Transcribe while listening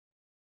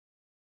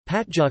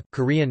Patjuk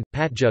Korean,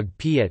 patjug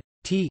piet,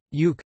 t,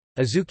 yuk,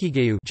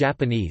 azukigayu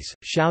Japanese,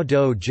 shao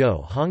do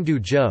jo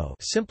hongdu jo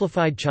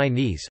simplified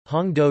Chinese,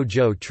 hongdo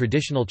jo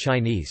traditional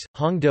Chinese,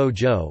 hongdo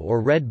jo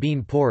or red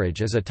bean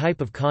porridge is a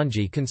type of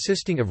congee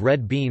consisting of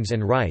red beans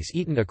and rice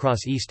eaten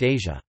across East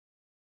Asia.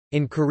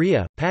 In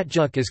Korea,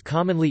 patjuk is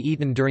commonly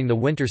eaten during the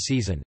winter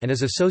season, and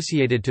is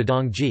associated to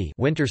dongji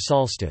winter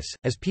solstice,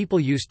 as people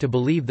used to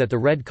believe that the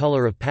red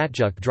color of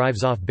patjuk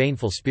drives off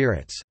baneful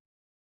spirits.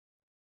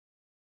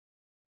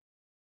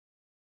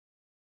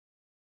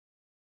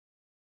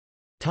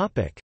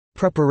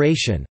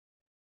 Preparation.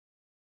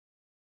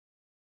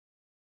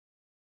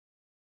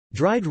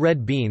 Dried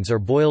red beans are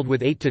boiled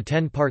with 8 to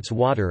 10 parts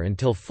water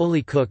until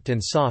fully cooked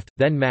and soft,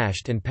 then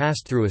mashed and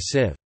passed through a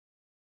sieve.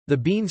 The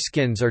bean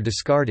skins are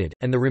discarded,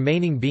 and the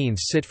remaining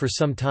beans sit for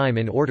some time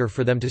in order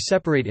for them to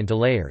separate into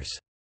layers.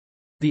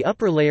 The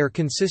upper layer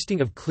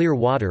consisting of clear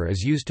water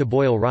is used to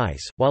boil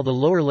rice, while the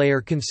lower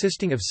layer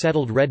consisting of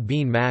settled red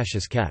bean mash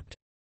is kept.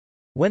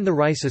 When the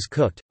rice is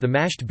cooked, the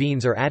mashed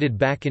beans are added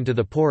back into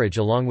the porridge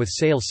along with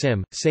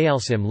sealsim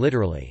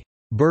literally,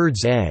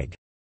 bird's egg,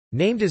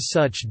 named as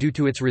such due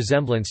to its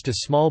resemblance to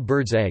small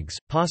bird's eggs,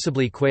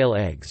 possibly quail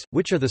eggs,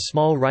 which are the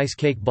small rice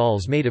cake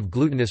balls made of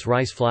glutinous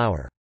rice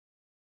flour.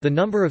 The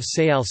number of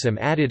sealsim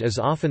added is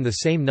often the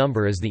same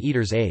number as the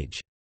eater's age.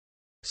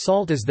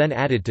 Salt is then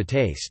added to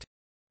taste.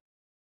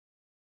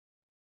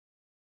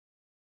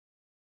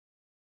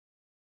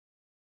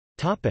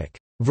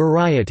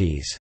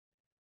 Varieties.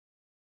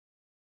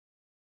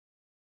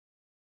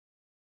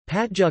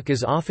 Patjuk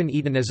is often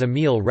eaten as a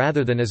meal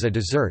rather than as a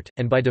dessert,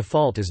 and by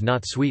default is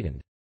not sweetened.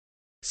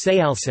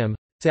 Sealsim,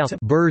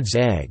 bird's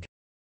egg,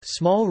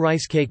 small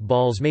rice cake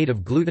balls made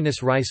of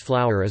glutinous rice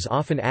flour is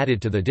often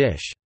added to the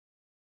dish.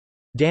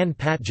 Dan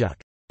patjuk,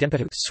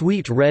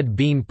 sweet red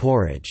bean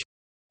porridge,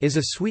 is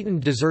a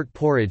sweetened dessert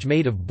porridge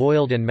made of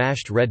boiled and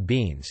mashed red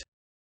beans.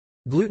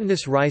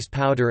 Glutinous rice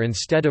powder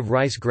instead of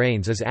rice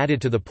grains is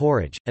added to the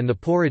porridge, and the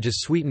porridge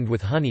is sweetened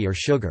with honey or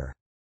sugar.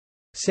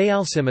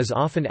 Sealsim is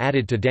often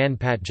added to dan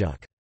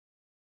patjuk.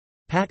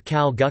 Pat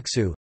kal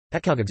guksu,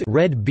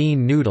 red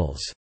bean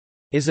noodles,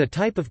 is a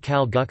type of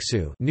kal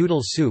guksu noodle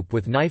soup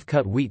with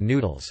knife-cut wheat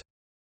noodles.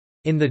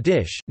 In the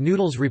dish,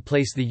 noodles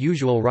replace the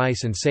usual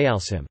rice and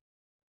sealsim.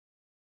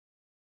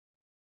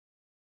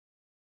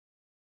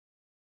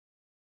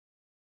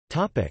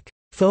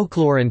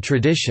 Folklore and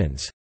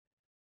traditions.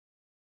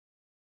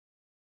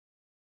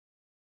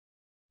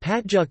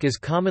 Patjuk is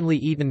commonly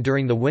eaten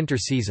during the winter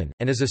season,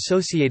 and is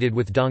associated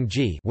with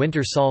dongji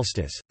winter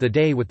solstice, the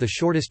day with the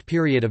shortest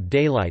period of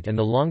daylight and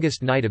the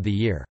longest night of the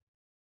year.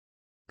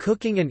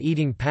 Cooking and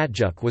eating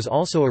patjuk was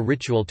also a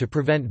ritual to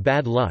prevent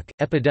bad luck,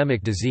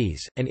 epidemic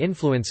disease, and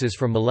influences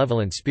from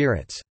malevolent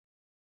spirits.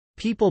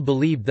 People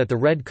believed that the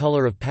red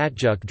color of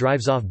patjuk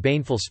drives off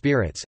baneful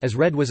spirits, as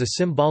red was a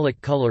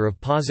symbolic color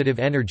of positive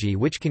energy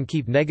which can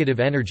keep negative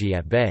energy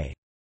at bay.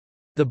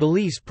 The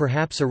beliefs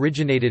perhaps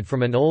originated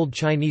from an old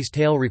Chinese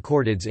tale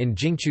recorded in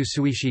Jingchu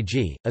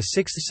Suishiji, a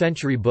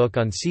 6th-century book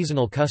on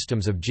seasonal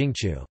customs of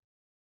Jingchu.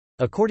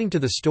 According to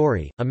the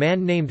story, a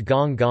man named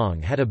Gong Gong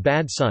had a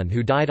bad son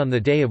who died on the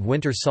day of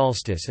winter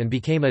solstice and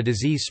became a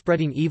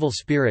disease-spreading evil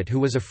spirit who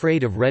was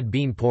afraid of red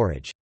bean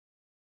porridge.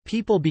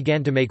 People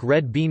began to make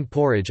red bean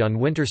porridge on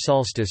winter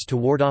solstice to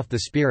ward off the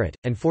spirit,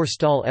 and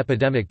forestall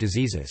epidemic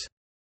diseases.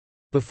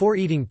 Before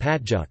eating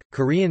patjuk,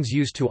 Koreans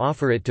used to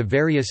offer it to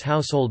various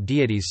household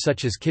deities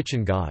such as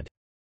kitchen god.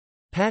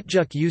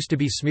 Patjuk used to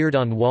be smeared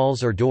on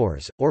walls or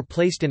doors, or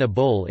placed in a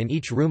bowl in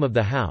each room of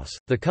the house.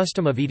 The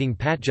custom of eating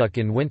patjuk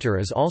in winter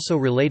is also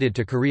related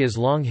to Korea's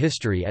long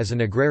history as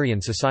an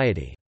agrarian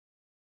society.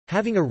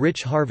 Having a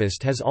rich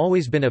harvest has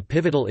always been a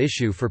pivotal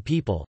issue for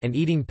people, and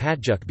eating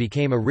patjuk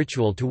became a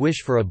ritual to wish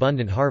for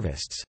abundant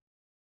harvests.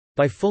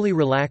 By fully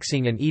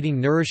relaxing and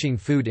eating nourishing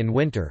food in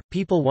winter,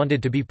 people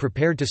wanted to be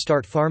prepared to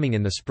start farming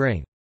in the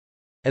spring.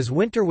 As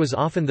winter was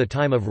often the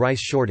time of rice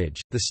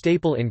shortage, the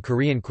staple in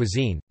Korean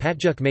cuisine,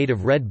 patjuk made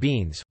of red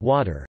beans,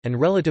 water, and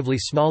relatively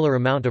smaller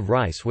amount of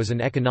rice was an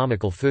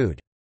economical food.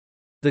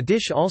 The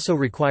dish also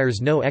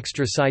requires no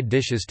extra side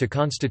dishes to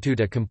constitute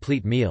a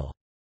complete meal.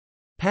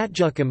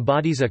 Patjuk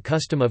embodies a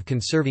custom of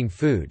conserving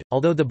food,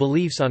 although the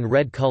beliefs on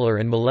red color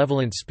and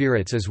malevolent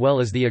spirits as well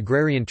as the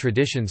agrarian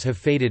traditions have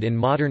faded in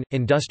modern,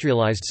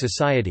 industrialized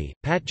society.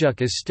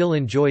 Patjuk is still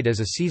enjoyed as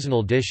a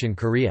seasonal dish in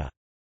Korea.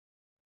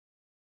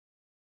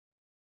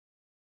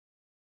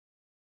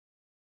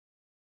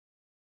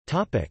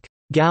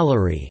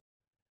 Gallery.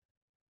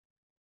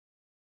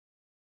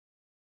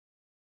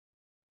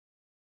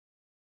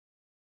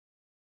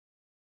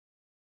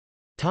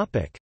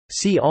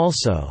 See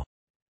also: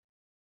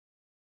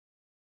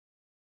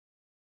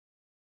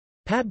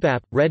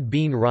 Patbap, red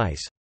bean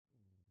rice,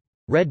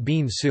 red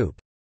bean soup.